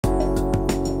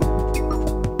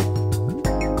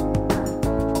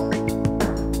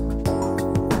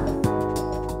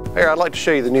Here, I'd like to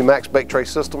show you the new Max bait tray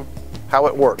system, how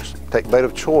it works. Take bait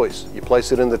of choice, you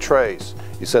place it in the trays.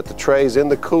 You set the trays in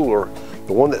the cooler.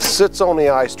 The one that sits on the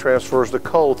ice transfers the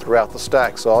cold throughout the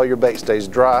stack, so all your bait stays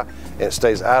dry and it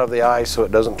stays out of the ice so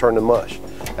it doesn't turn to mush.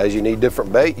 As you need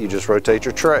different bait, you just rotate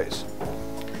your trays.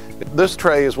 This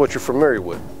tray is what you're familiar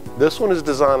with. This one is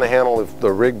designed to handle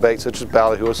the rig bait such as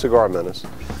ballyhoo or cigar minnows,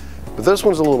 but this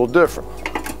one's a little different.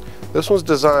 This one's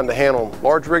designed to handle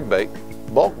large rig bait,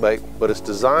 bulk bait, but it's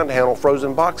designed to handle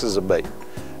frozen boxes of bait.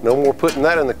 No more putting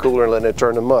that in the cooler and letting it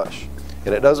turn to mush.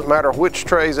 And it doesn't matter which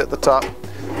tray's at the top,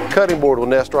 the cutting board will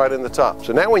nest right in the top.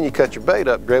 So now when you cut your bait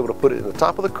up, you're able to put it in the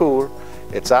top of the cooler.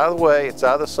 It's out of the way, it's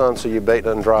out of the sun, so your bait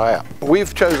doesn't dry out.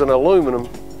 We've chosen aluminum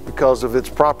because of its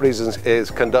properties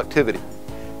as conductivity.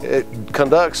 It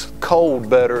conducts cold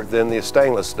better than the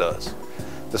stainless does.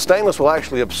 The stainless will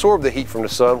actually absorb the heat from the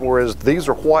sun, whereas these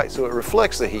are white, so it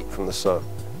reflects the heat from the sun.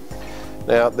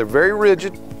 Now, they're very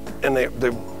rigid, and they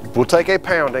will take a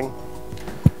pounding,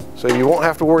 so you won't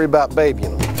have to worry about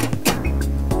babying them.